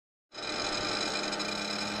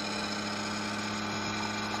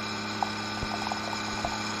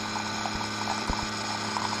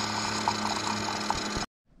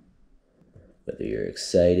you're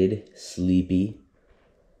excited, sleepy,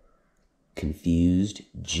 confused,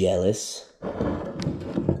 jealous.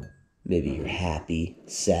 Maybe you're happy,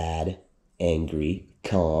 sad, angry,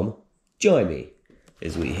 calm. Join me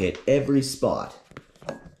as we hit every spot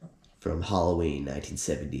from Halloween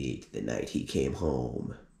 1978, the night he came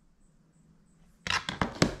home.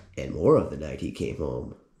 And more of the night he came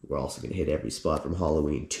home. We're also going to hit every spot from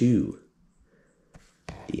Halloween 2,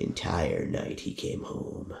 the entire night he came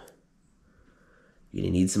home. You're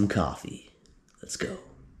going to need some coffee. Let's go.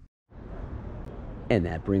 And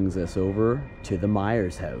that brings us over to the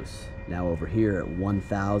Myers house. Now over here at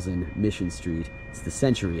 1000 Mission Street, it's the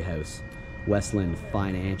Century House, Westland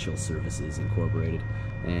Financial Services Incorporated.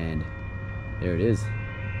 And there it is.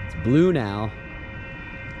 It's blue now.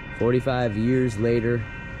 45 years later,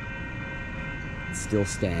 it still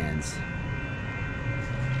stands.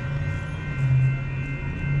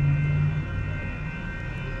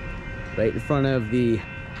 Right in front of the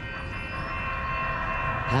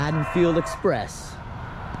Haddonfield Express,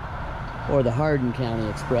 or the Hardin County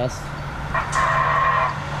Express.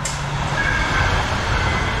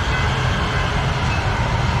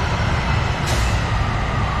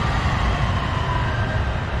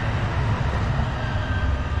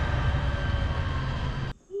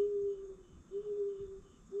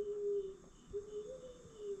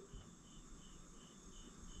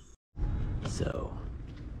 So,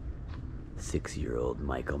 6-year-old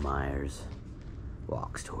Michael Myers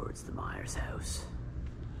walks towards the Myers house.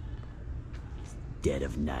 It's dead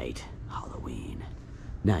of night, Halloween,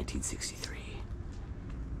 1963.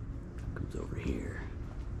 Comes over here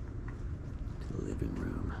to the living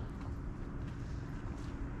room.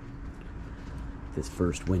 This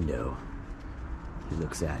first window, he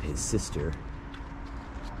looks at his sister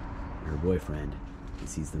and her boyfriend. He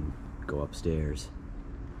sees them go upstairs.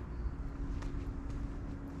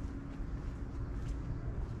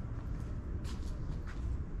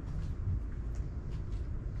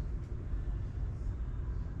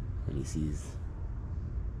 And he sees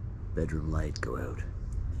bedroom light go out.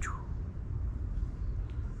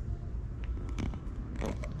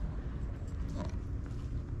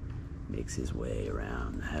 Makes his way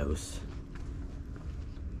around the house.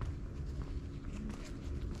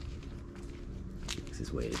 Makes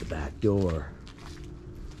his way to the back door.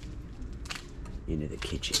 Into the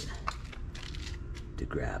kitchen to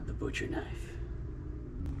grab the butcher knife.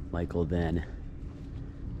 Michael then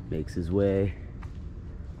makes his way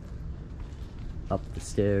up the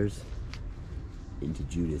stairs into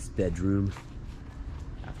Judith's bedroom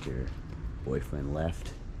after boyfriend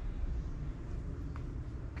left.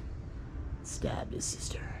 Stabbed his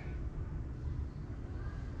sister.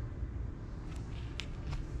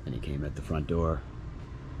 And he came at the front door,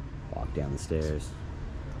 walked down the stairs.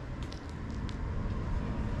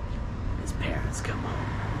 His parents come home.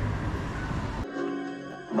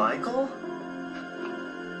 Michael?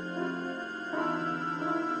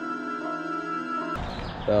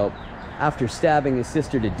 So, after stabbing his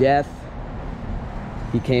sister to death,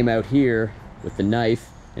 he came out here with the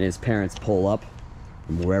knife, and his parents pull up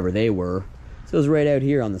from wherever they were. So it was right out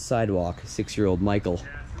here on the sidewalk, 6-year-old Michael,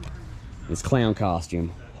 in his clown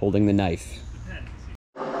costume, holding the knife.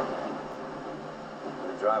 The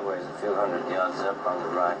driveway's a few hundred yards up on the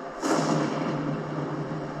right.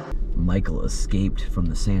 Michael escaped from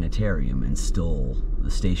the sanitarium and stole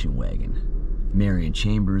the station wagon. Marion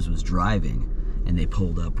Chambers was driving, and they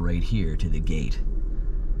pulled up right here to the gate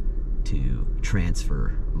to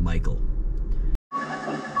transfer Michael.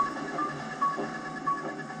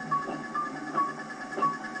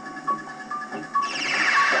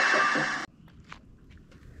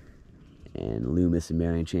 And Loomis and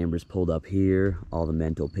Marion Chambers pulled up here. All the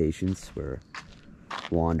mental patients were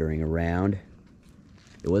wandering around.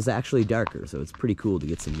 It was actually darker, so it's pretty cool to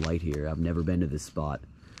get some light here. I've never been to this spot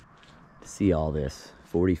to see all this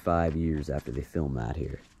 45 years after they filmed that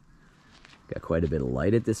here. Got quite a bit of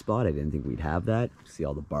light at this spot. I didn't think we'd have that. See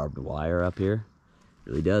all the barbed wire up here?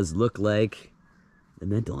 Really does look like the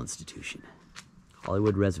mental institution.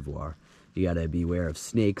 Hollywood Reservoir. You gotta beware of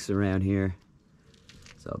snakes around here.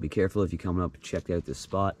 So be careful if you're coming up and check out this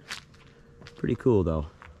spot. Pretty cool though.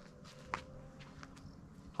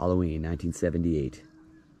 Halloween, 1978.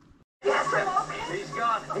 He's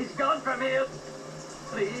gone. He's gone from here.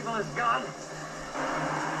 The evil is gone.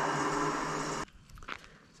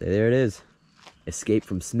 So there it is. Escape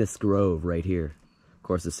from Smith's Grove right here. Of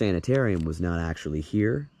course, the sanitarium was not actually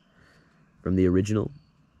here from the original.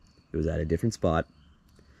 It was at a different spot.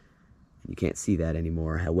 You can't see that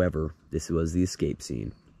anymore. However, this was the escape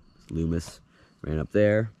scene. Loomis ran up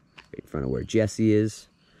there, right in front of where Jesse is,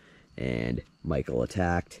 and Michael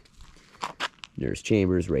attacked Nurse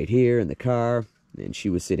Chambers right here in the car. And she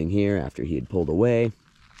was sitting here after he had pulled away.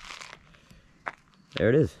 There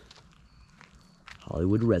it is.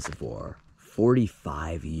 Hollywood Reservoir,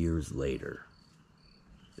 45 years later.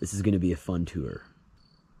 This is going to be a fun tour.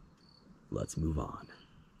 Let's move on.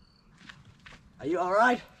 Are you all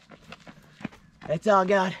right? It's all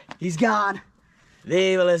good. He's gone. The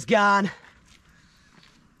evil is gone.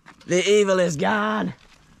 The evil is gone.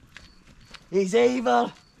 He's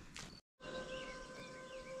evil.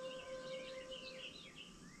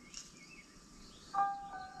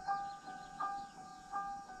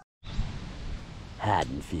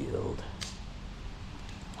 Haddonfield.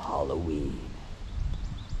 Halloween.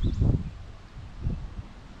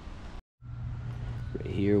 Right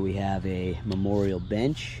here we have a memorial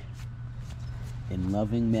bench in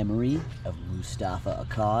loving memory of Mustafa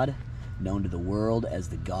Akkad, known to the world as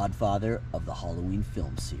the godfather of the Halloween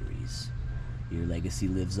film series. Your legacy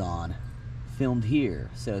lives on. Filmed here,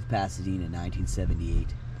 South Pasadena, 1978,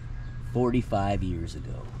 45 years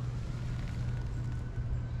ago.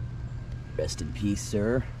 Rest in peace,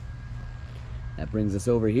 sir. That brings us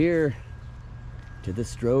over here to the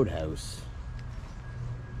Strode house.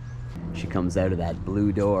 She comes out of that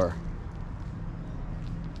blue door.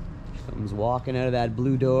 She comes walking out of that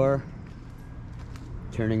blue door,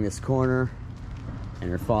 turning this corner, and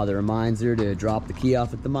her father reminds her to drop the key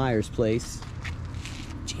off at the Myers place.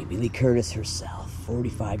 Jamie Lee Curtis herself,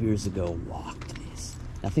 45 years ago, walked this.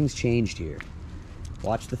 Nothing's changed here.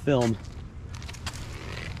 Watch the film.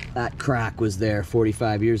 That crack was there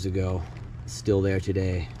 45 years ago. Still there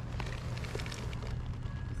today.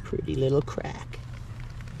 Pretty little crack.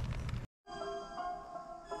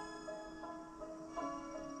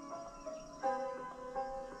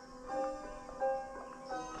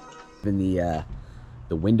 Even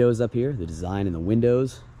the windows up here, the design in the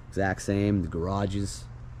windows, exact same. The garages,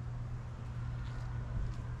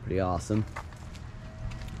 pretty awesome.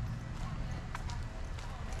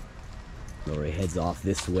 Lori heads off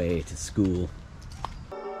this way to school.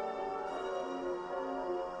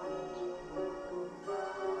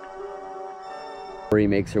 Lori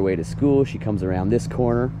makes her way to school. She comes around this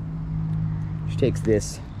corner. She takes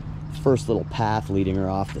this first little path leading her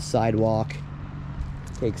off the sidewalk.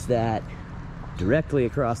 Takes that directly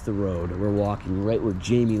across the road. We're walking right where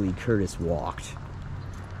Jamie Lee Curtis walked.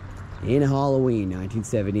 In Halloween,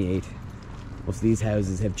 1978. Most of these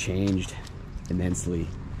houses have changed immensely.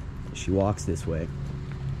 She walks this way.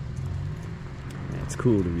 And it's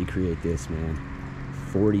cool to recreate this, man.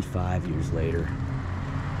 45 years later.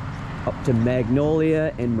 Up to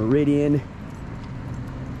Magnolia and Meridian.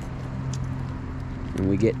 And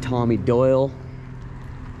we get Tommy Doyle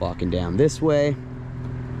walking down this way.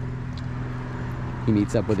 He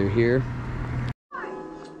meets up with her here.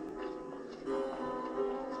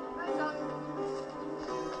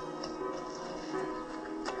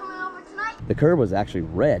 The curb was actually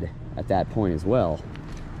red at that point as well.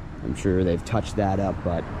 I'm sure they've touched that up,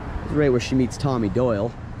 but it's right where she meets Tommy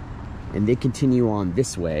Doyle. And they continue on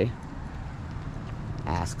this way.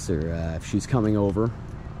 Asks her if she's coming over.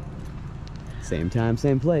 Same time,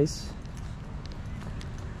 same place.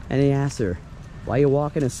 And he asks her, why are you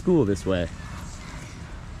walking to school this way?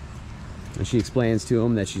 And she explains to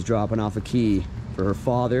him that she's dropping off a key for her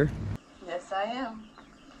father. Yes, I am.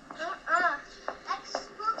 That's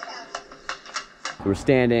schoolhouse. We're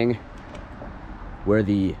standing where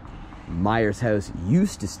the Myers house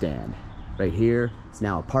used to stand. Right here, it's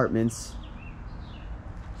now apartments.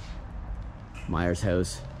 Myers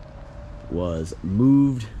house was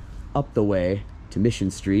moved up the way to Mission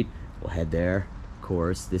Street. We'll head there. Of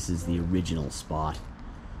course, this is the original spot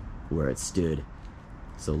where it stood.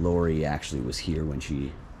 So Lori actually was here when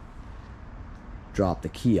she dropped the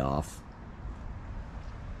key off.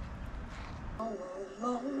 All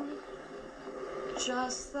alone,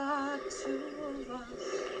 just the two of us.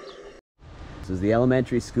 This was the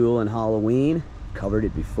elementary school in Halloween. Covered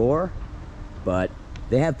it before, but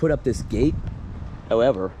they have put up this gate.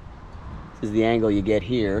 However, this is the angle you get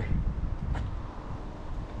here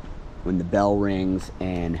when the bell rings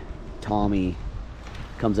and Tommy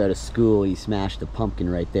comes out of school. He smashed the pumpkin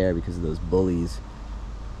right there because of those bullies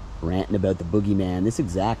ranting about the boogeyman. This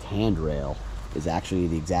exact handrail is actually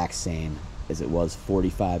the exact same as it was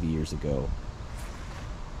 45 years ago.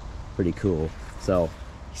 Pretty cool. So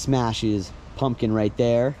he smashes pumpkin right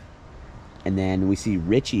there, and then we see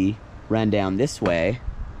Richie run down this way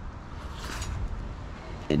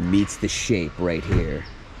and meets the shape right here.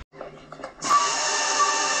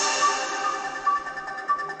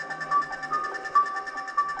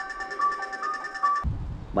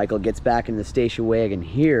 Michael gets back in the station wagon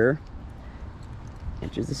here,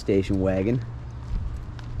 enters the station wagon,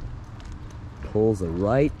 pulls a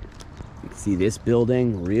right. You can see this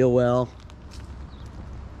building real well.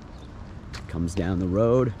 Comes down the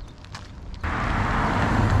road.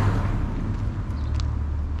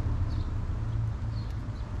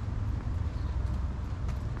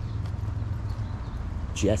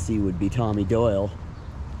 Jesse would be Tommy Doyle.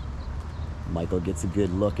 Michael gets a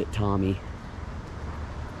good look at Tommy.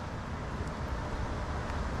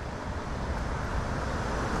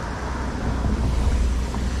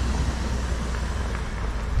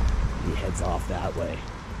 He heads off that way.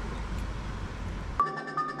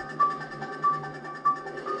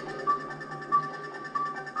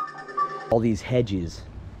 All these hedges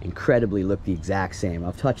incredibly look the exact same.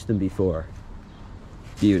 I've touched them before.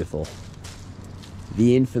 Beautiful.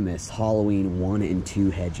 The infamous Halloween 1 and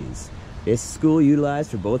 2 hedges. This school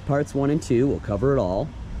utilized for both parts 1 and 2. We'll cover it all.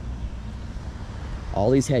 All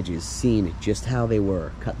these hedges seen just how they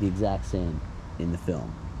were, cut the exact same in the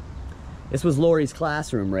film. This was Laurie's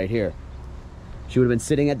classroom right here. She would have been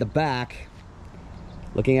sitting at the back,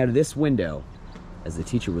 looking out of this window as the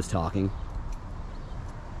teacher was talking,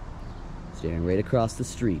 staring right across the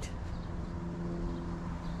street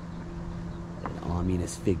at an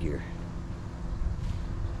ominous figure.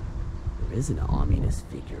 There is an ominous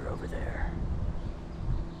figure over there.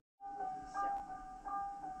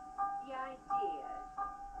 The idea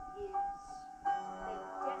is that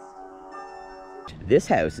destiny. This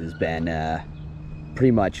house has been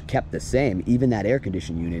pretty much kept the same. Even that air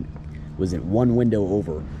conditioning unit was in one window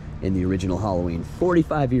over in the original Halloween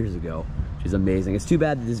 45 years ago, which is amazing. It's too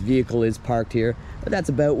bad that this vehicle is parked here, but that's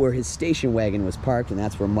about where his station wagon was parked, and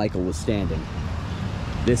that's where Michael was standing.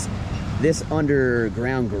 This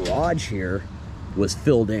underground garage here was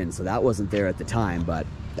filled in, so that wasn't there at the time, but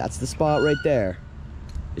that's the spot right there.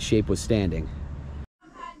 The shape was standing.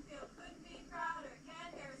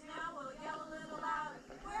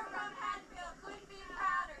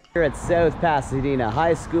 Here at South Pasadena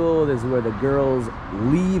High School, this is where the girls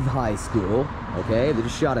leave high school, okay? They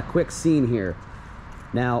just shot a quick scene here.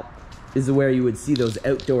 Now, this is where you would see those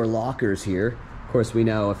outdoor lockers here. Of course, we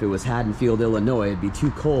know if it was Haddonfield, Illinois, it'd be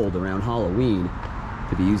too cold around Halloween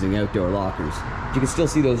to be using outdoor lockers. But you can still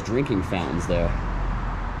see those drinking fountains there.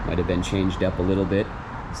 Might have been changed up a little bit.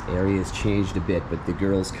 This area has changed a bit, but the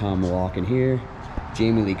girls come walking here.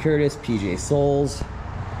 Jamie Lee Curtis, PJ Souls,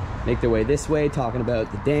 make their way this way, talking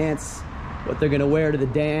about the dance, what they're gonna wear to the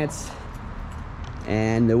dance.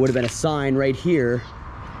 And there would have been a sign right here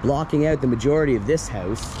blocking out the majority of this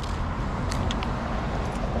house.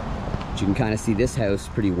 You can kind of see this house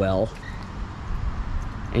pretty well,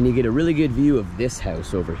 and you get a really good view of this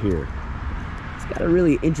house over here. It's got a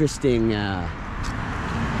really interesting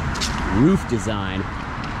roof design.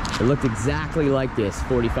 It looked exactly like this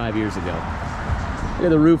 45 years ago. Look at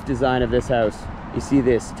the roof design of this house. You see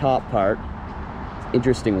this top part,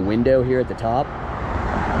 interesting window here at the top.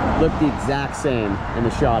 Looked the exact same in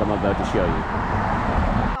the shot I'm about to show you.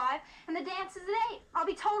 And the dance is at 8. I'll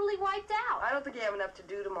be totally wiped out. I don't think you have enough to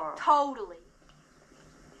do tomorrow. Totally.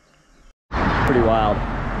 Pretty wild.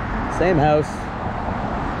 Same house.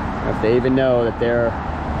 If they even know that they're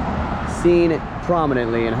seen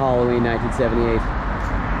prominently in Halloween 1978.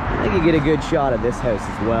 I think you get a good shot of this house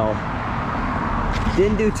as well.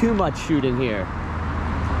 Didn't do too much shooting here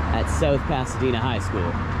at South Pasadena High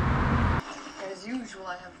School. As usual,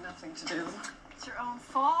 I have nothing to do. It's your own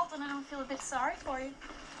fault, and I don't feel a bit sorry for you.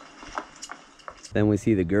 Then we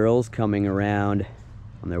see the girls coming around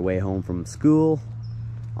on their way home from school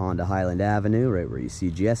onto Highland Avenue, right where you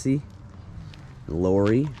see Jesse,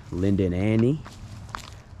 Lori, Linda, and Annie.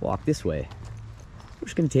 Walk this way. We're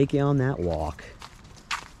just gonna take you on that walk.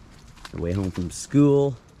 The way home from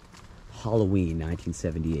school, Halloween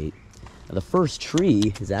 1978. Now the first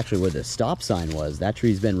tree is actually where the stop sign was. That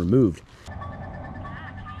tree's been removed.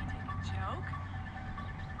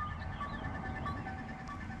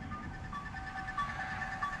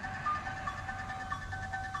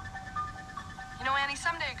 You know, Annie,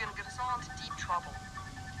 someday you're gonna get us all into deep trouble.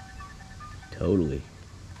 Totally.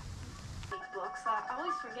 Books. I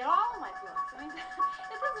always forget all of my books. I mean, it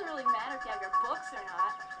doesn't really matter if you have your books or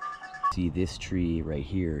not. See this tree right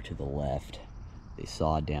here to the left. They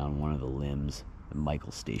sawed down one of the limbs. The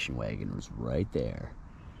Michael station wagon was right there.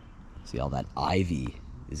 See, all that ivy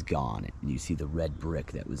is gone, and you see the red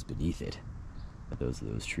brick that was beneath it. But those are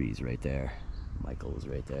those trees right there. Michael was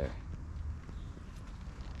right there.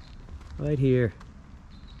 Right here.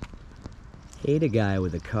 Hate a guy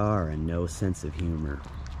with a car and no sense of humor.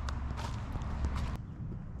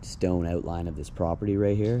 Stone outline of this property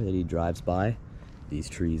right here that he drives by. These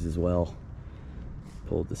trees as well.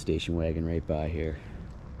 Pulled the station wagon right by here.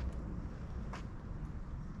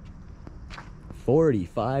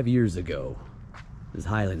 45 years ago. This is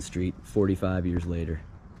Highland Street, 45 years later.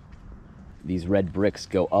 These red bricks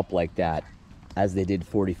go up like that as they did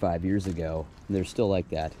 45 years ago, and they're still like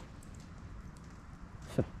that.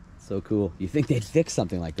 So cool. You think they'd fix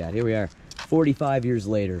something like that. Here we are, 45 years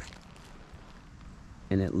later,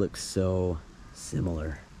 and it looks so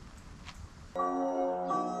similar.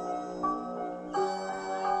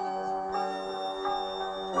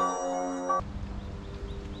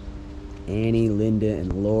 Annie, Linda,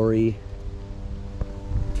 and Lori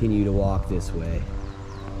continue to walk this way.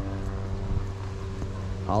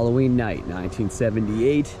 Halloween night,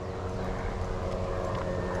 1978.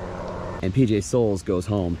 And PJ Souls goes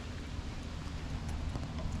home.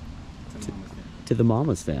 To the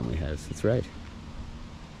Mama's family house, that's right.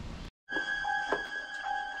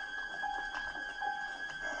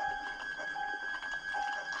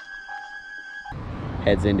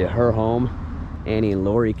 Heads into her home. Annie and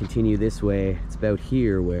Lori continue this way. It's about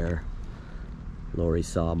here where Lori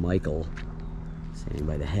saw Michael standing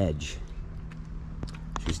by the hedge.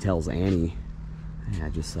 She tells Annie, hey, I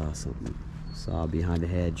just saw something. Saw behind the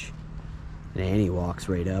hedge. And Annie walks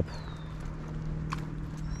right up.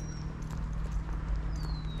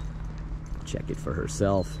 Check it for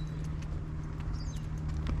herself.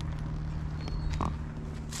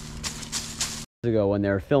 Years ago when they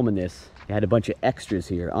were filming this, they had a bunch of extras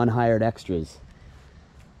here, unhired extras.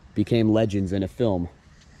 Became legends in a film.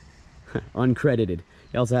 Uncredited.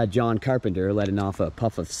 He also had John Carpenter letting off a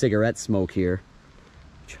puff of cigarette smoke here,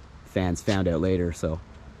 which fans found out later. So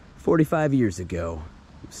 45 years ago,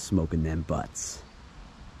 he was smoking them butts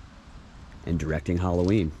and directing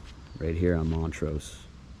Halloween right here on Montrose.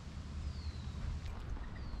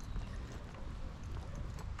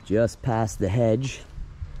 Just past the hedge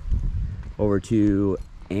over to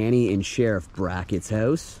Annie and Sheriff Brackett's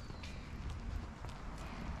house.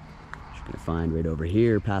 Gonna find right over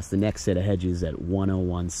here past the next set of hedges at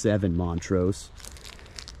 1017 Montrose.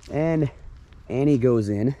 And Annie goes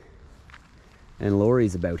in and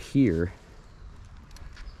Lori's about here.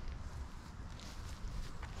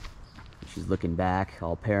 She's looking back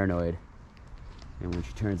all paranoid, and when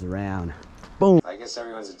she turns around, boom. I guess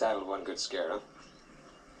everyone's entitled to one good scare, huh?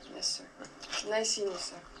 Yes, sir. Nice seeing you,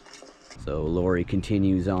 sir. So Lori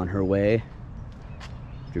continues on her way.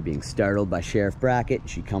 After being startled by Sheriff Brackett,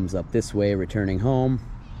 she comes up this way, returning home.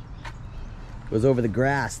 Goes over the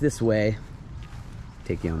grass this way.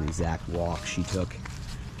 Take you on the exact walk she took.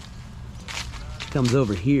 Comes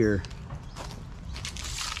over here.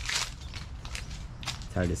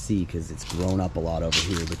 It's hard to see because it's grown up a lot over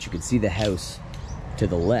here, but you can see the house to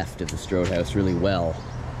the left of the Strode house really well.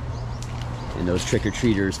 And those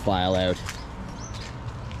trick-or-treaters file out.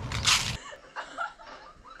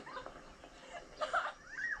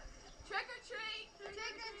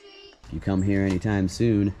 If you come here anytime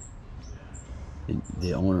soon,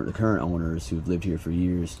 the current owners who've lived here for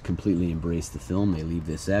years completely embrace the film. They leave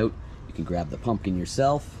this out. You can grab the pumpkin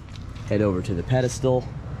yourself, head over to the pedestal,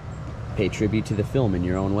 pay tribute to the film in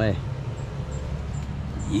your own way.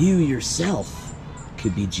 You yourself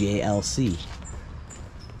could be JLC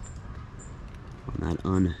on that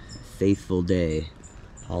unfaithful day,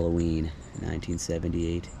 Halloween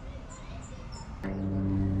 1978.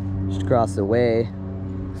 Just across the way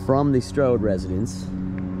from the Strode residence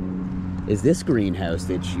is this greenhouse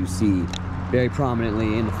that you see very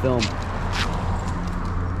prominently in the film.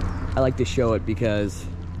 I like to show it because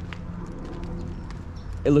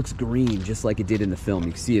it looks green just like it did in the film.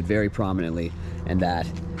 You can see it very prominently, and that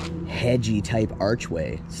hedgy type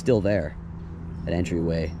archway still there. That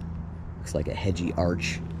entryway looks like a hedgy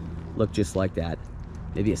arch. Look just like that.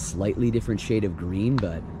 Maybe a slightly different shade of green,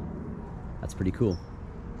 but that's pretty cool.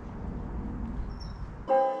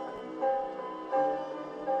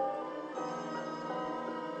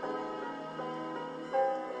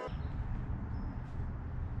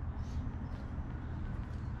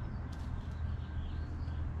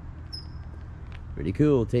 Pretty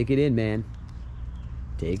cool. Take it in, man.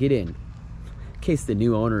 Take it in. In case the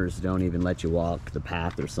new owners don't even let you walk the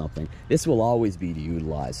path or something, this will always be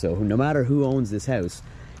utilized. So no matter who owns this house,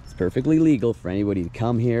 it's perfectly legal for anybody to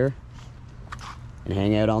come here and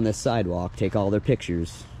hang out on this sidewalk, take all their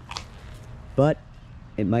pictures. But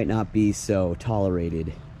it might not be so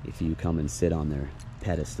tolerated if you come and sit on their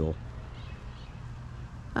pedestal.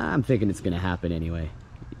 I'm thinking it's gonna happen anyway.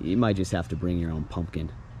 You might just have to bring your own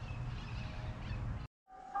pumpkin.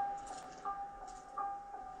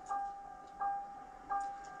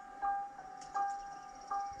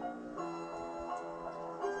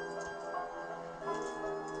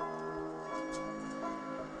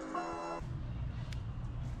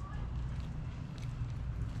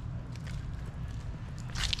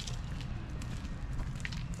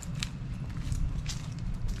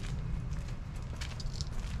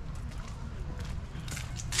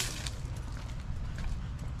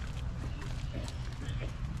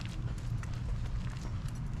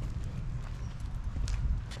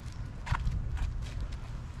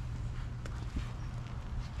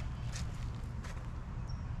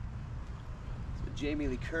 Jamie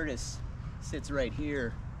Lee Curtis sits right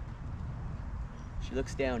here. She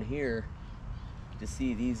looks down here to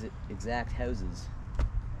see these exact houses.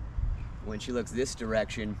 When she looks this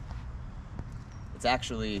direction, it's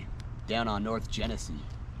actually down on North Genesee,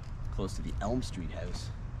 close to the Elm Street house.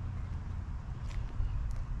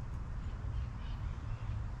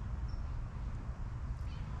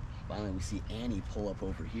 Finally, we see Annie pull up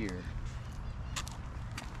over here.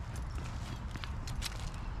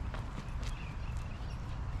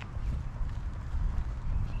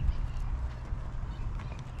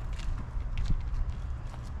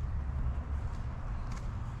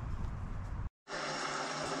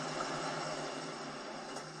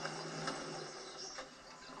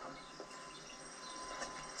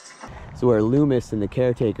 So where Loomis and the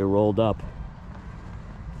caretaker rolled up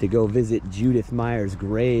to go visit Judith Meyer's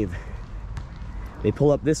grave. They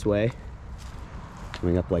pull up this way,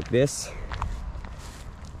 coming up like this.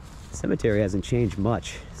 The cemetery hasn't changed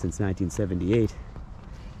much since 1978.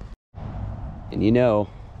 And you know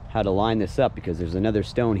how to line this up because there's another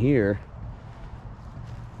stone here.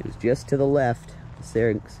 It was just to the left, the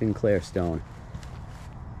Sarah Sinclair stone.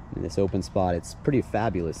 In this open spot, it's pretty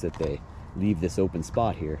fabulous that they leave this open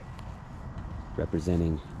spot here,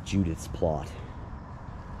 representing Judith's plot.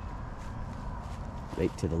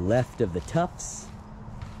 Right to the left of the tufts,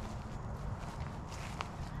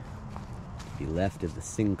 to the left of the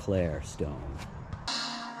Sinclair stone.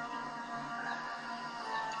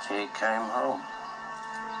 She came home.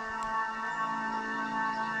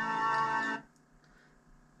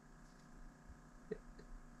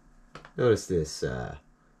 Notice this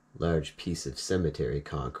large piece of cemetery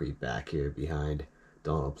concrete back here behind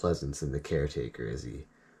Donald Pleasance and the caretaker as he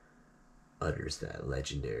utters that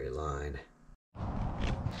legendary line.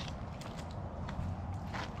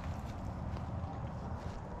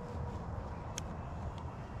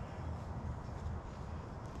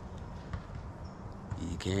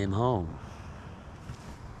 He came home.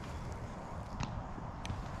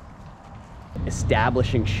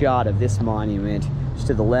 Establishing shot of this monument just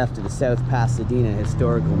to the left of the South Pasadena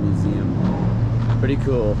Historical Museum. Pretty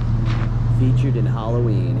cool. Featured in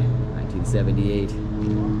Halloween, 1978.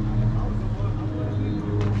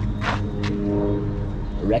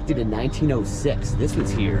 Erected in 1906. This was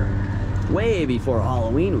here way before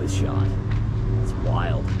Halloween was shot. It's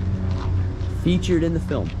wild. Featured in the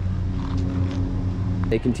film.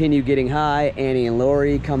 They continue getting high. Annie and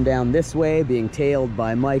Laurie come down this way, being tailed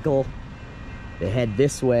by Michael. They head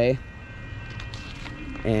this way,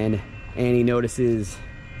 and Annie notices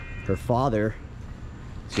her father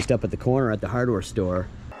is just up at the corner at the hardware store.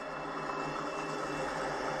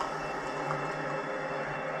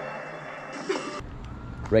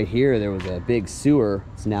 Right here, there was a big sewer.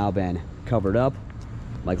 It's now been covered up.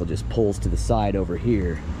 Michael just pulls to the side over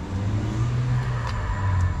here,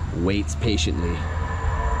 waits patiently.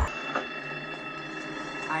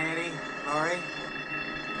 Hi, Eddie. Laurie.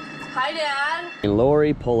 Hi, Dad. And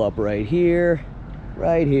Laurie pull up right here, and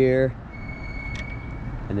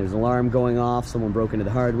there's an alarm going off. Someone broke into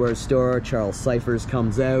the hardware store. Charles Cyphers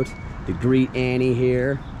comes out to greet Annie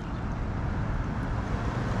here.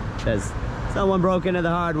 Says, someone broke into the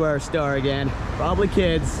hardware store again. Probably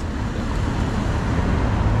kids.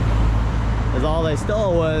 Because all they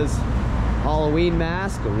stole was a Halloween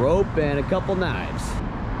mask, a rope, and a couple knives.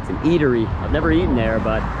 It's an eatery. I've never eaten there,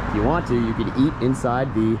 but if you want to, you could eat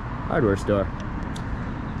inside the hardware store.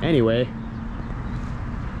 Anyway,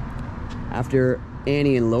 after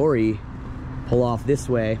Annie and Laurie pull off this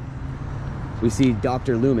way, we see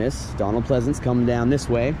Dr. Loomis, Donald Pleasance, come down this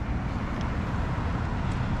way.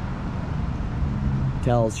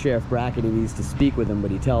 Tells Sheriff Brackett he needs to speak with him, but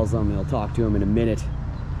he tells him he'll talk to him in a minute.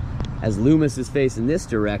 As Loomis is facing this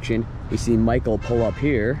direction, we see Michael pull up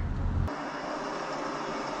here.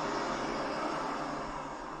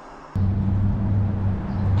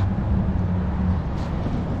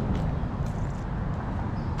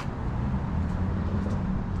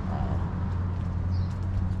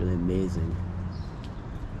 Really amazing.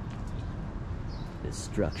 This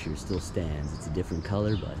structure still stands. It's a different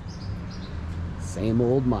color, but same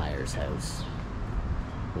old Myers house.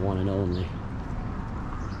 The one and only.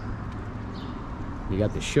 You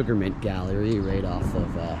got the Sugarmint Gallery right off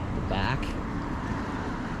of the back.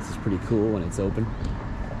 This is pretty cool when it's open.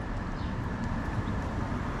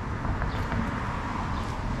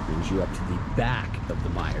 Brings you up to the back of the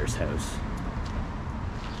Myers house.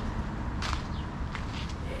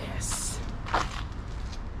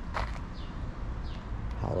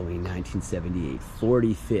 Halloween 1978,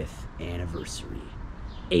 45th anniversary.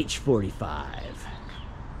 H45.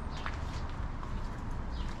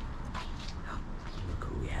 Look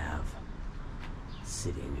who we have.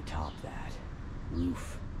 sitting atop that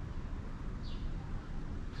roof.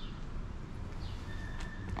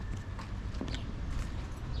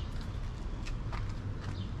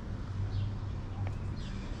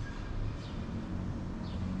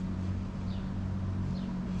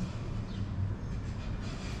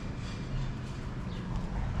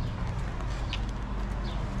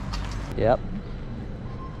 Yep.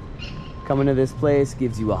 Coming to this place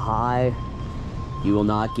gives you a high you will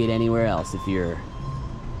not get anywhere else if you're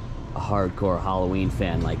a hardcore Halloween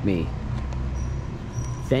fan like me.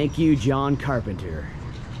 Thank you, John Carpenter.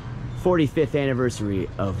 45th anniversary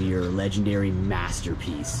of your legendary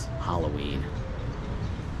masterpiece, Halloween.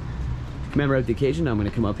 To commemorate the occasion, I'm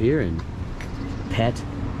gonna come up here and pet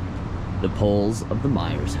the poles of the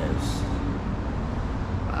Myers house.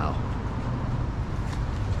 Wow.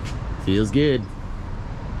 Feels good.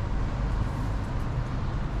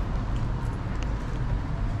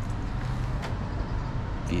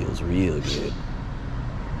 Feels real good.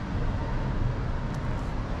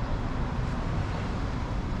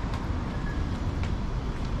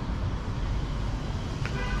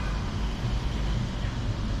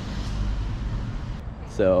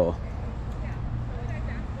 So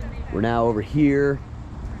we're now over here.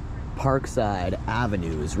 Parkside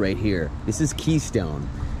Avenue is right here. This is Keystone.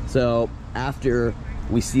 So after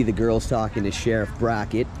we see the girls talking to Sheriff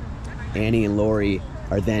Brackett, Annie and Lori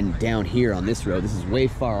are then down here on this road. This is way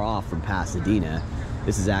far off from Pasadena.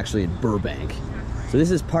 This is actually in Burbank. So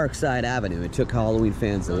this is Parkside Avenue. It took Halloween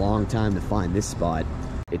fans a long time to find this spot.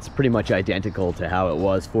 It's pretty much identical to how it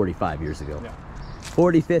was 45 years ago. Yeah.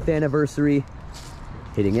 45th anniversary,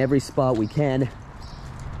 hitting every spot we can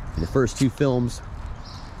in the first two films.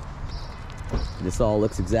 And this all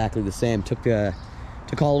looks exactly the same. Took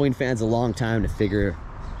Halloween fans a long time to figure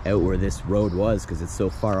out where this road was because it's so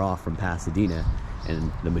far off from Pasadena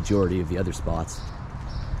and the majority of the other spots.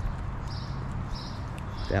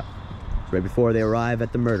 Yeah, it's right before they arrive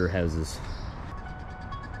at the murder houses.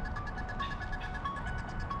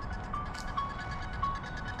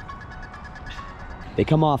 They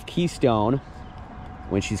come off Keystone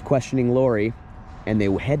when she's questioning Lori, and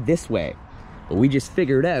they head this way. But we just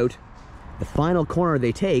figured out the final corner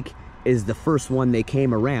they take is the first one they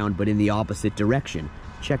came around, but in the opposite direction.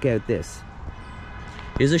 Check out this.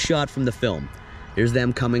 Here's a shot from the film. There's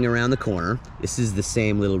them coming around the corner. This is the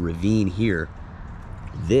same little ravine here.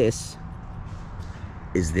 This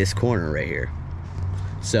is this corner right here.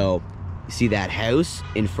 So, you see that house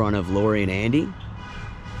in front of Lori and Andy?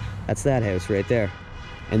 That's that house right there.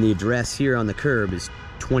 And the address here on the curb is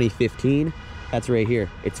 2015. That's right here.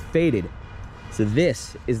 It's faded. So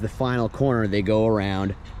this is the final corner they go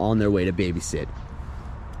around on their way to babysit.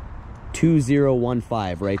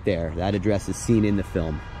 2015 right there. That address is seen in the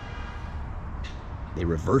film. They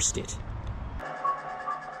reversed it.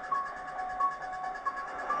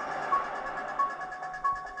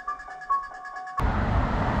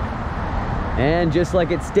 And just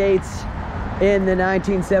like it states in the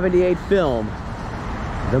 1978 film,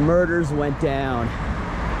 the murders went down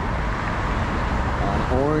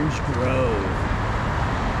on Orange Grove.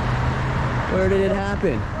 Where did it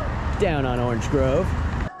happen? Down on Orange Grove.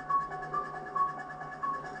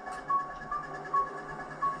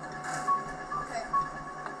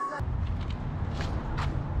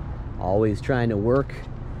 Always trying to work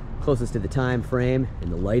closest to the time frame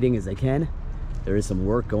and the lighting as I can. There is some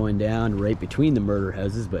work going down right between the murder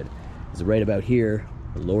houses, but it's right about here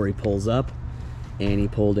where Lori pulls up. Annie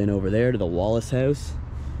pulled in over there to the Wallace house.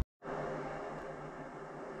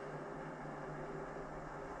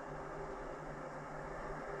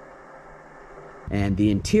 And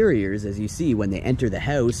the interiors, as you see, when they enter the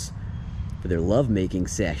house for their lovemaking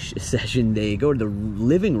session, they go to the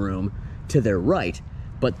living room to their right,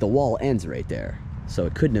 but the wall ends right there. So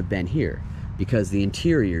it couldn't have been here because the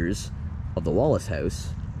interiors of the Wallace house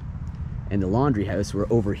and the laundry house were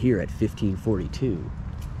over here at 1542.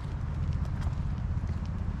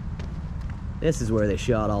 This is where they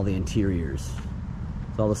shot all the interiors.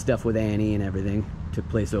 So all the stuff with Annie and everything took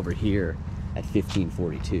place over here at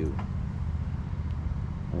 1542.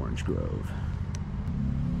 Orange Grove.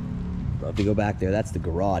 Well, if you go back there, that's the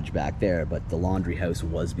garage back there, but the laundry house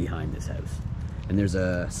was behind this house. And there's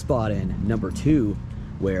a spot in number 2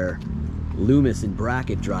 where Loomis and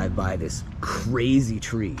Brackett drive by this crazy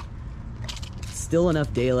tree. Still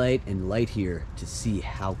enough daylight and light here to see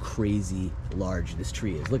how crazy large this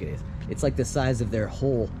tree is. Look at it. It's like the size of their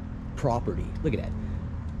whole property. Look at that.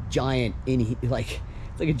 Giant, it's like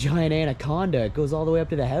a giant anaconda. It goes all the way up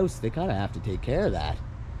to the house. They kind of have to take care of that.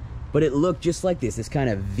 But it looked just like this kind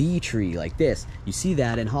of V tree like this. You see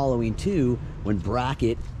that in Halloween 2 when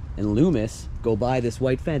Brackett and Loomis go by this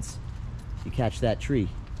white fence, you catch that tree.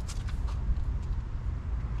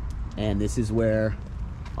 And this is where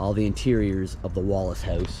all the interiors of the Wallace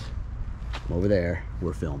house, from over there,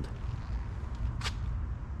 were filmed.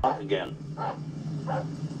 Again. How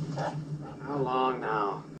long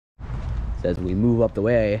now? As we move up the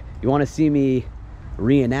way, you want to see me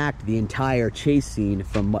reenact the entire chase scene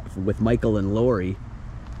with Michael and Laurie,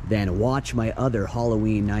 then watch my other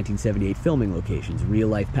Halloween 1978 filming locations, real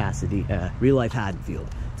life Haddonfield.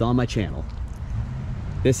 It's on my channel.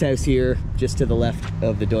 This house here, just to the left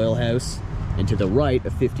of the Doyle house, and to the right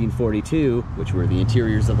of 1542, which were the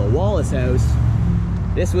interiors of the Wallace house.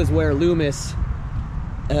 This was where Loomis,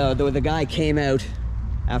 the guy came out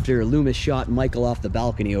after Loomis shot Michael off the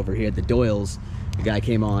balcony over here at the Doyles. The guy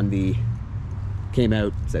came out,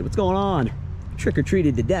 said, "What's going on?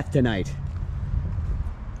 Trick-or-treated to death tonight."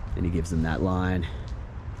 And he gives him that line,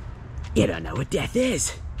 "You don't know what death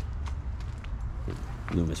is."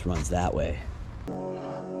 And Loomis runs that way.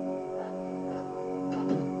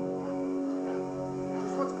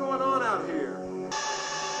 What's going on out here?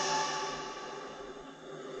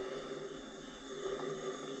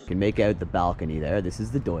 You can make out the balcony there. This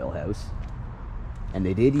is the Doyle house. And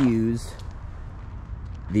they did use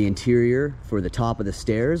the interior for the top of the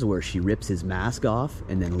stairs where she rips his mask off,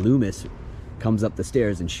 and then Loomis comes up the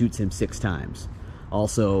stairs and shoots him 6 times.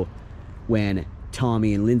 Also, when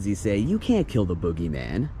Tommy and Lindsay say, "You can't kill the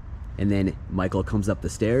boogeyman," and then Michael comes up the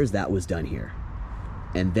stairs, that was done here.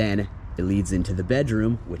 And then it leads into the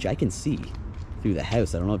bedroom, which I can see through the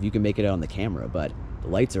house. I don't know if you can make it out on the camera, but the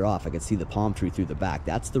lights are off. I can see the palm tree through the back.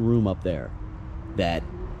 That's the room up there that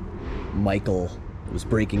Michael was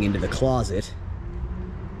breaking into the closet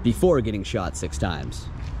before getting shot 6 times.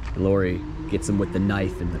 Laurie gets him with the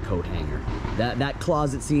knife in the coat hanger. That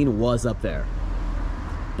closet scene was up there.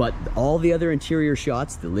 But all the other interior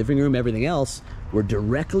shots, the living room, everything else, were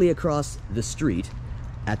directly across the street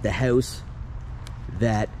at the house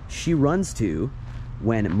that she runs to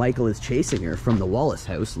when Michael is chasing her from the Wallace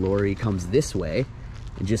house. Laurie comes this way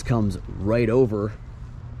and just comes right over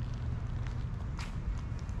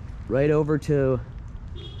to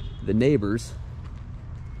the neighbors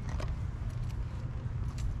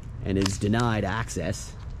and is denied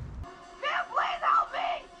access. Can you please help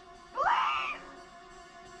me? Please!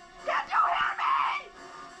 Can't you hear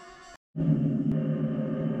me?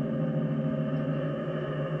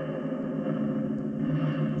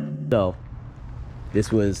 So,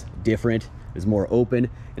 this was different. It was more open,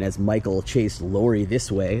 and as Michael chased Laurie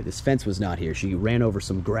this way, this fence was not here. She ran over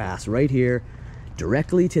some grass right here,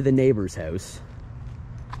 directly to the neighbor's house,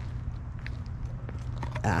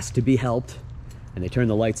 asked to be helped, and they turn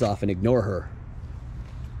the lights off and ignore her.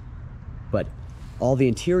 But all the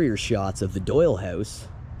interior shots of the Doyle house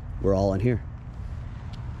were all in here.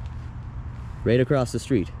 Right across the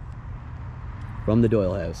street from the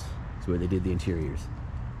Doyle house is where they did the interiors,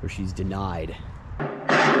 where she's denied.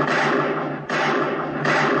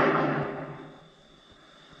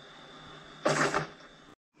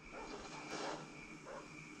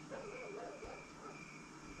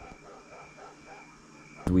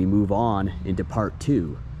 We move on into part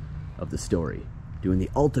 2 of the story, doing the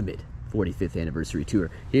ultimate 45th anniversary tour.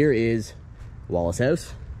 Here is Wallace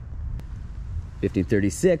House,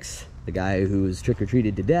 1536, the guy who was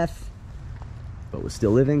trick-or-treated to death, but was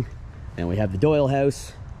still living. And we have the Doyle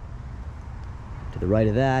House to the right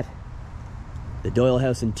of that. The Doyle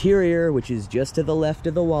House interior, which is just to the left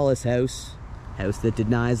of the Wallace House, house that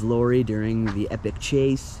denies Laurie during the epic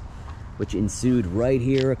chase, which ensued right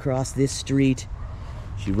here across this street.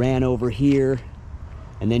 She ran over here,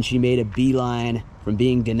 and then she made a beeline from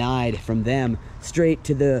being denied from them straight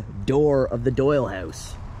to the door of the Doyle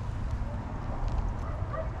house.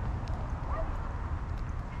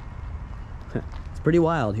 It's pretty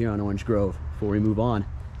wild here on Orange Grove. Before we move on,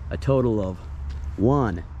 a total of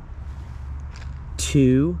 1,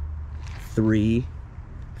 2, 3,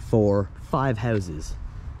 4, 5 houses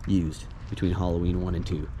used between Halloween 1 and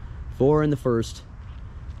 2. 4 in the first,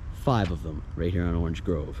 5 of them right here on Orange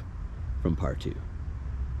Grove from part 2.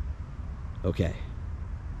 Okay,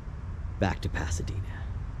 back to Pasadena.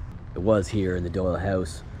 It was here in the Doyle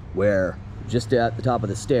house where, just at the top of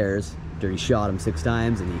the stairs, after he shot him 6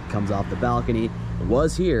 times and he comes off the balcony, it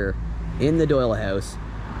was here in the Doyle house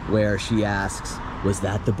where she asks, "Was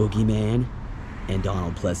that the boogeyman?" And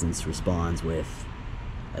Donald Pleasance responds with,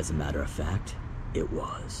 "As a matter of fact, it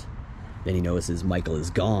was." Then he notices Michael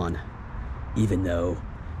is gone, even though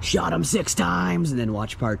shot him 6 times. And then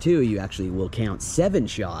watch part 2, you actually will count 7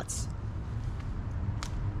 shots.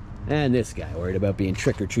 And this guy worried about being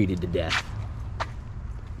trick-or-treated to death.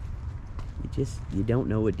 He You don't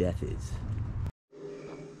know what death is.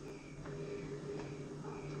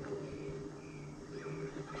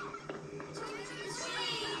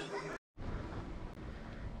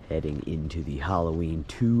 Heading into the Halloween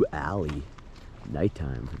 2 alley.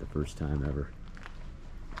 Nighttime for the first time ever.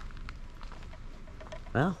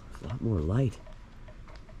 Well, there's a lot more light.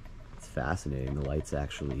 It's fascinating. The light's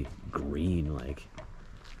actually green, like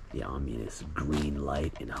the ominous green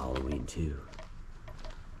light in Halloween 2.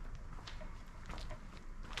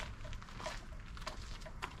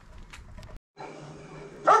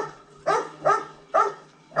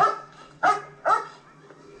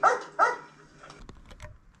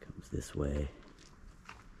 Comes this way.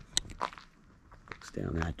 Looks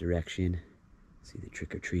down that direction. See the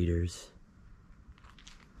trick-or-treaters.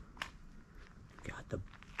 Got the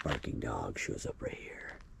barking dog shows up right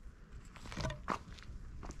here.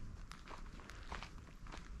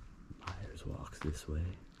 Myers walks this way.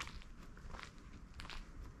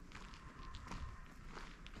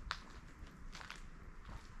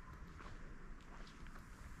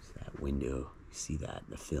 It's that window. You see that in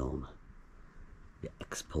the film. The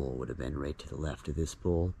X pole would have been right to the left of this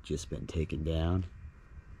pole, just been taken down.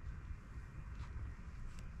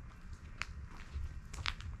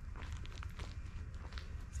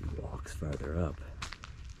 As he walks farther up,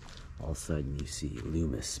 all of a sudden you see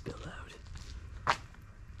Loomis spill out.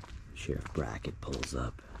 Sheriff Brackett pulls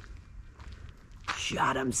up.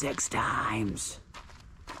 Shot him 6 times.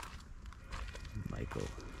 Michael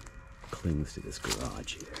clings to this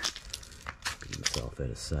garage here, keeping himself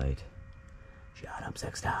out of sight. Shot him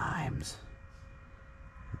 6 times.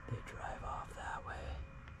 They drive off that way.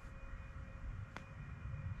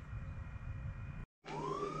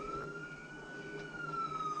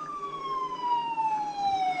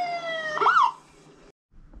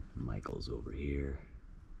 Michael's over here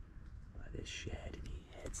by this shed, and he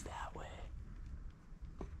heads that way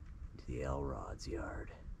to the Elrod's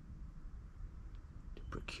yard to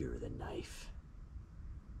procure the knife.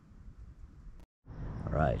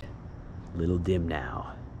 All right. Little dim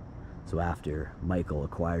now. So after Michael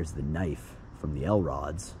acquires the knife from the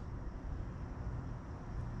Elrods,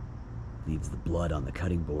 leaves the blood on the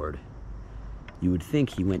cutting board, you would think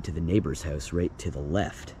he went to the neighbor's house right to the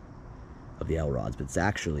left of the Elrods, but it's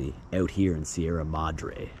actually out here in Sierra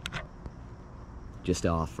Madre, just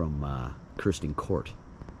off from Kirsten Court,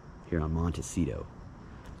 here on Montecito.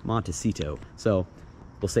 So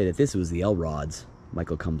we'll say that this was the Elrods.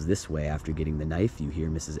 Michael comes this way after getting the knife. You hear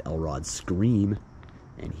Mrs. Elrod scream,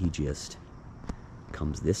 and he just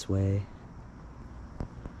comes this way.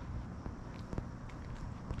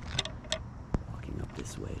 Walking up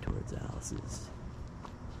this way towards Alice's.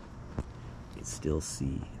 You can still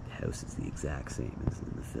see the house is the exact same as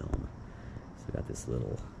in the film. So got this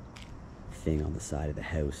little thing on the side of the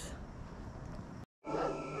house.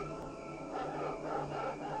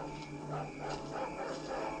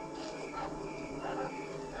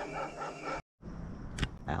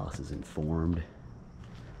 Alice is informed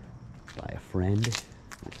by a friend.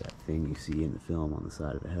 There's that thing you see in the film on the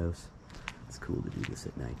side of the house. It's cool to do this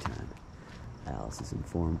at nighttime. Alice is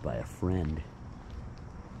informed by a friend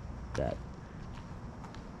that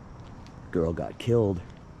girl got killed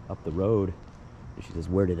up the road. And she says,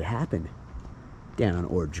 where did it happen? Down on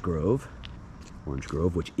Orange Grove. Orange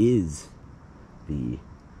Grove, which is the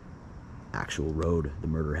actual road the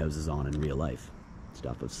murder house is on in real life. It's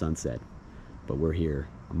off of Sunset. But we're here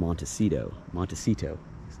on Montecito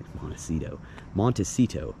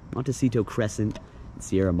Crescent in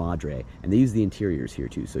Sierra Madre, and they use the interiors here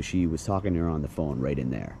too. So she was talking to her on the phone right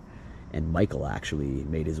in there, and Michael actually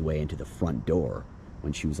made his way into the front door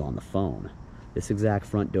when she was on the phone. This exact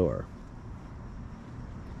front door.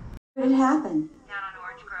 Where did it happen? Down on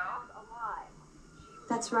Orange Grove.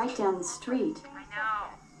 That's right down the street. I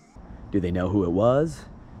know. Do they know who it was?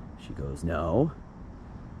 She goes, no.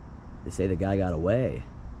 They say the guy got away.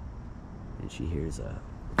 And she hears a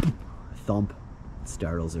thump. It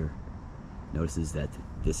startles her. Notices that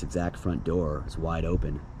this exact front door is wide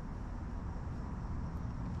open.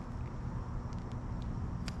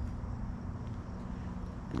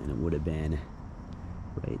 And then it would have been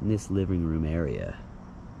right in this living room area.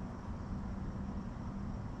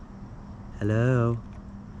 Hello?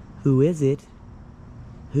 Who is it?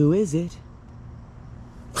 Who is it?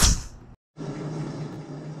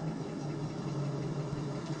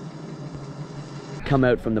 Come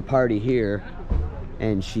out from the party here,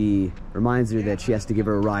 and she reminds her that she has to give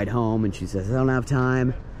her a ride home, and she says, I don't have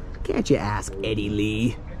time. Can't you ask Eddie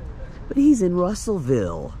Lee? But he's in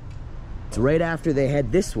Russellville. It's right after they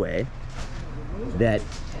head this way that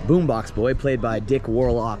Boombox Boy, played by Dick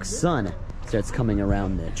Warlock's son, starts coming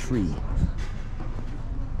around the tree.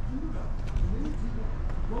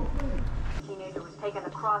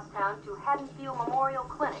 across town to Haddonfield Memorial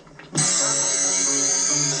Clinic.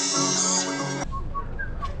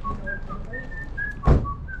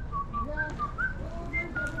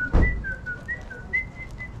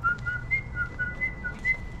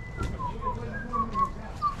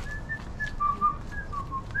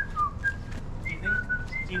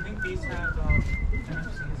 Do you think these have MFCs attached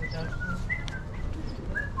to them?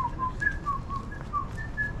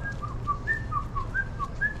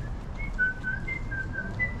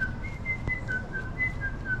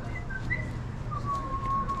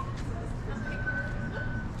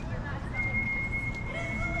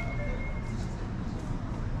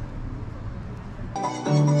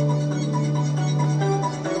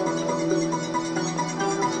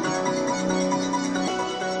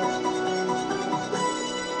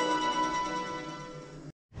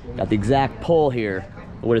 Got the exact pole here.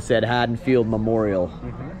 I would have said Haddonfield Memorial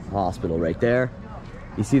Hospital right there.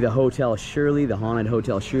 You see the Hotel Shirley, the haunted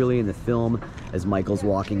Hotel Shirley in the film as Michael's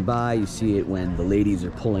walking by. You see it when the ladies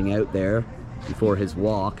are pulling out there before his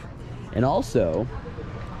walk. And also,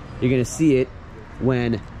 you're gonna see it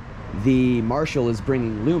when the marshal is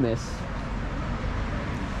bringing Loomis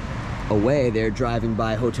away. They're driving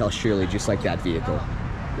by Hotel Shirley just like that vehicle.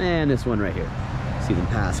 And this one right here. See them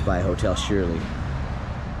pass by Hotel Shirley.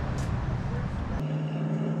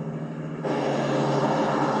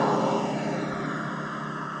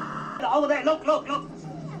 Over there, look, look, look.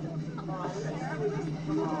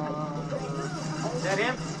 Is that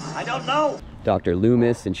him? I don't know. Dr.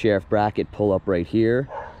 Loomis and Sheriff Brackett pull up right here.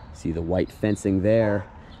 See the white fencing there.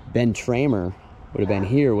 Ben Tramer would have been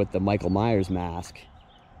here with the Michael Myers mask.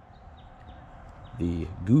 The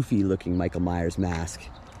goofy looking Michael Myers mask.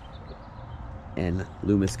 And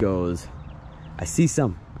Loomis goes, I see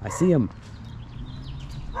him.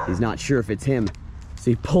 He's not sure if it's him.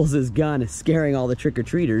 So he pulls his gun, scaring all the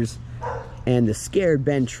trick-or-treaters. And the scared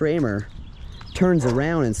Ben Tramer turns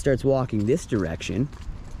around and starts walking this direction.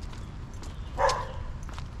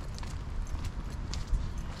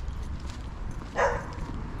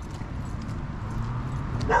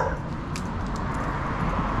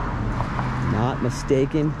 Not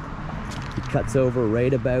mistaken, he cuts over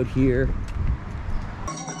right about here.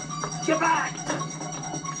 Get back!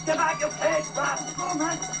 Get back, you pig! Come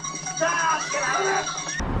on! Stop! Get out of there!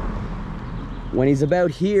 When he's about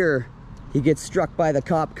here, he gets struck by the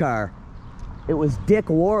cop car. It was Dick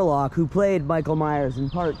Warlock, who played Michael Myers in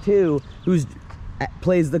part 2, who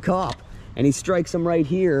plays the cop. And he strikes him right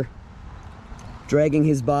here, dragging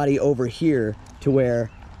his body over here to where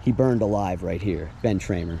he burned alive right here. Ben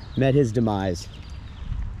Tramer met his demise.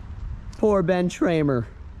 Poor Ben Tramer.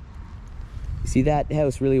 You see that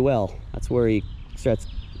house really well. That's where he starts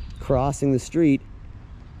crossing the street,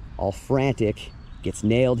 all frantic, gets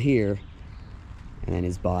nailed here, and then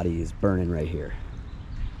his body is burning right here.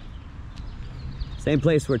 Same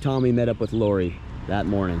place where Tommy met up with Lori that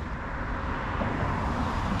morning.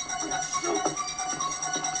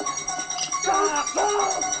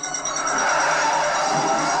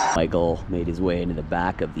 Michael made his way into the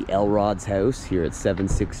back of the Elrod's house here at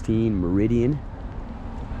 716 Meridian.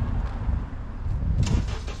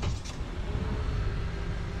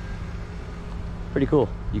 Pretty cool.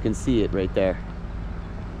 You can see it right there.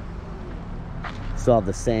 Still have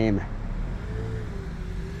the same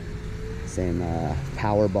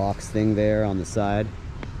power box thing there on the side.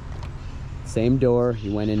 Same door. He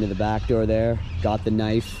went into the back door there, got the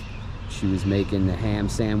knife. She was making the ham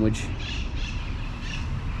sandwich.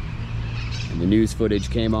 And the news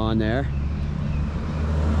footage came on there.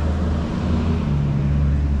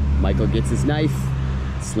 Michael gets his knife,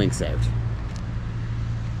 slinks out.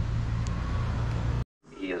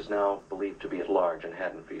 He is now believed to be at large in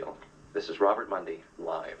Haddonfield. This is Robert Mundy,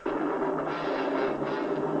 live.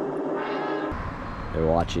 They're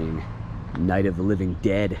watching Night of the Living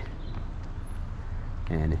Dead.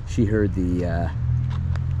 And she heard the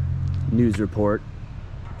news report.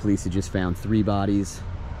 Police had just found 3 bodies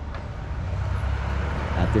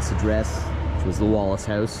at this address, which was the Wallace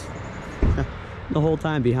house. The whole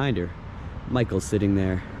time behind her, Michael's sitting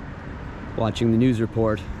there watching the news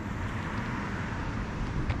report.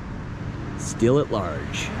 Still at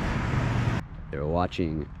large. They were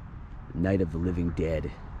watching Night of the Living Dead,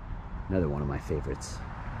 another one of my favorites.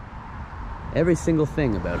 Every single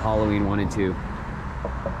thing about Halloween 1 and 2.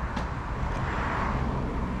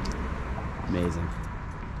 Amazing.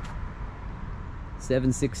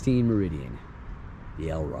 716 Meridian,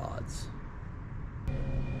 the Elrods.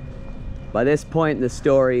 By this point in the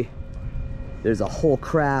story, there's a whole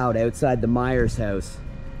crowd outside the Myers house.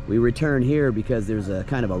 We return here because there's a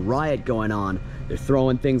kind of a riot going on. They're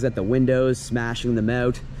throwing things at the windows, smashing them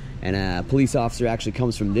out. And a police officer actually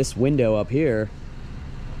comes from this window up here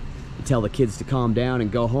to tell the kids to calm down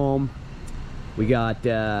and go home. We got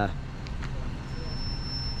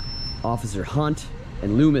Officer Hunt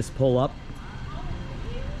and Loomis pull up.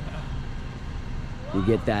 You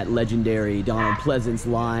get that legendary Donald Pleasance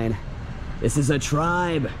line, "This is a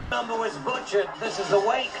tribe." Number was butchered. This is the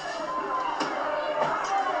wake.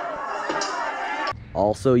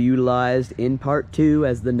 Also utilized in part 2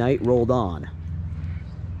 as the night rolled on.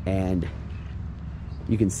 And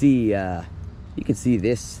you can see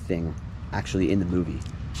this thing actually in the movie.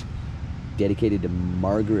 Dedicated to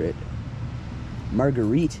Marguerite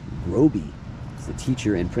Groby. It's the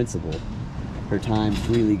teacher and principal. Her time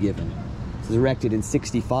freely given. This was erected in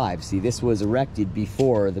 '65. See, this was erected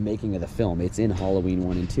before the making of the film. It's in Halloween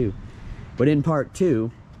 1 and 2. But in part 2,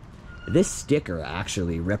 this sticker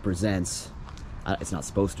actually represents, it's not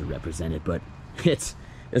supposed to represent it, but it's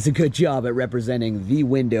a good job at representing the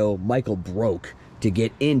window Michael broke to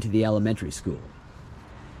get into the elementary school.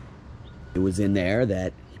 It was in there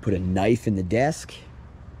that he put a knife in the desk,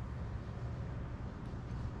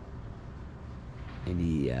 and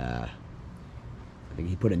I think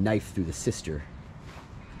he put a knife through the sister.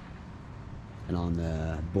 And on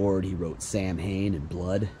the board he wrote Sam Hain in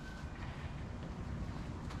blood.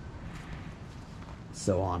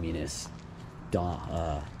 So ominous.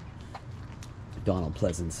 Donald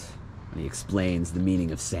Pleasance, and he explains the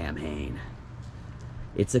meaning of Sam Hain.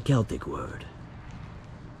 It's a Celtic word.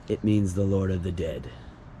 It means the Lord of the Dead,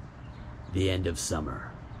 the end of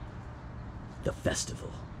summer, the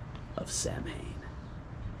festival of Sam Hain.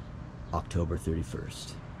 October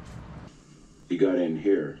 31st. He got in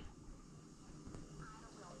here.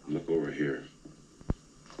 Look over here.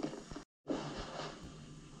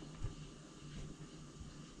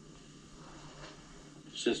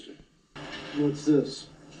 Sister. What's this?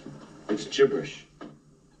 It's gibberish.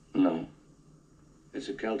 No. It's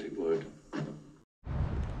a Celtic word.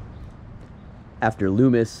 After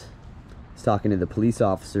Loomis is talking to the police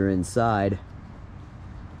officer inside,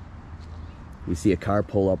 we see a car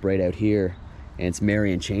pull up right out here, and it's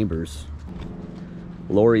Marion Chambers.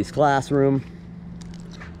 Laurie's classroom.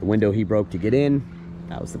 The window he broke to get in,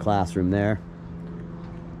 that was the classroom there.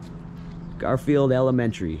 Garfield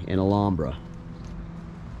Elementary in Alhambra.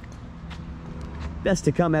 Best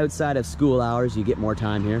to come outside of school hours, you get more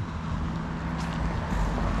time here.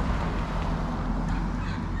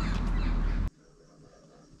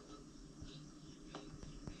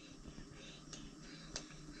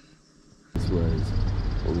 This was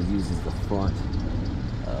what was used as the front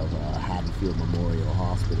of Haddonfield Memorial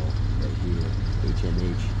Hospital right here,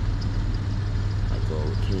 HMH.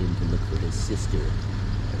 Michael came to look for his sister.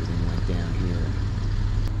 Everything went down here.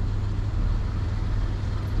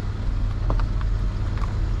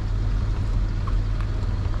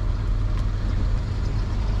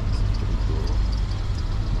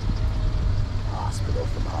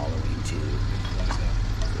 From Halloween 2.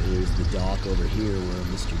 So here's the dock over here where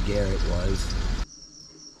Mr. Garrett was.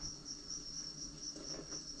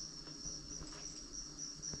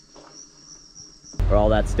 Where all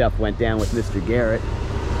that stuff went down with Mr. Garrett.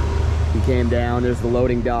 He came down, there's the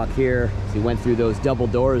loading dock here. So he went through those double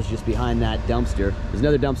doors just behind that dumpster. There's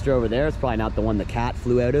another dumpster over there. It's probably not the one the cat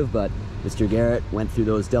flew out of, but Mr. Garrett went through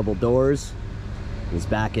those double doors. He's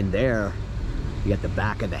back in there. You got the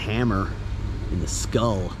back of the hammer in the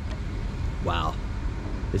skull. Wow,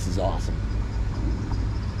 this is awesome.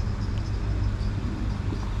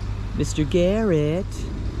 Mr. Garrett.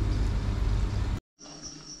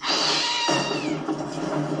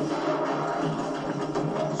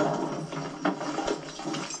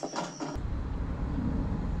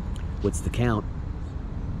 What's the count?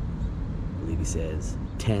 I believe he says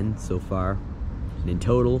 10 so far. And in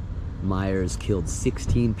total, Myers killed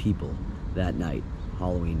 16 people that night,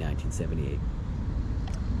 Halloween 1978.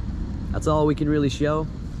 That's all we can really show.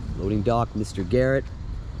 Loading dock, Mr. Garrett.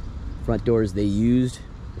 Front doors they used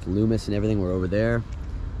with Loomis and everything were over there.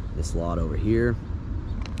 This lot over here.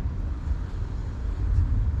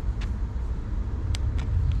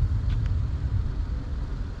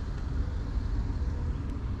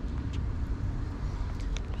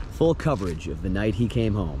 Full coverage of the night he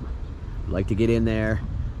came home. I'd like to get in there,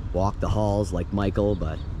 walk the halls like Michael,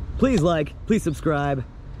 but please like, please subscribe.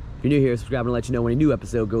 If you're new here, subscribe and let you know when a new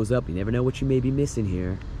episode goes up. You never know what you may be missing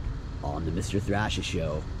here on the Mr. Thrasha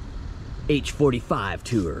Show. H45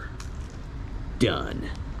 tour. Done.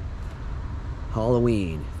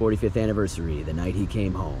 Halloween, 45th anniversary, the night he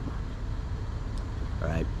came home.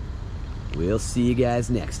 Alright, we'll see you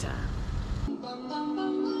guys next time.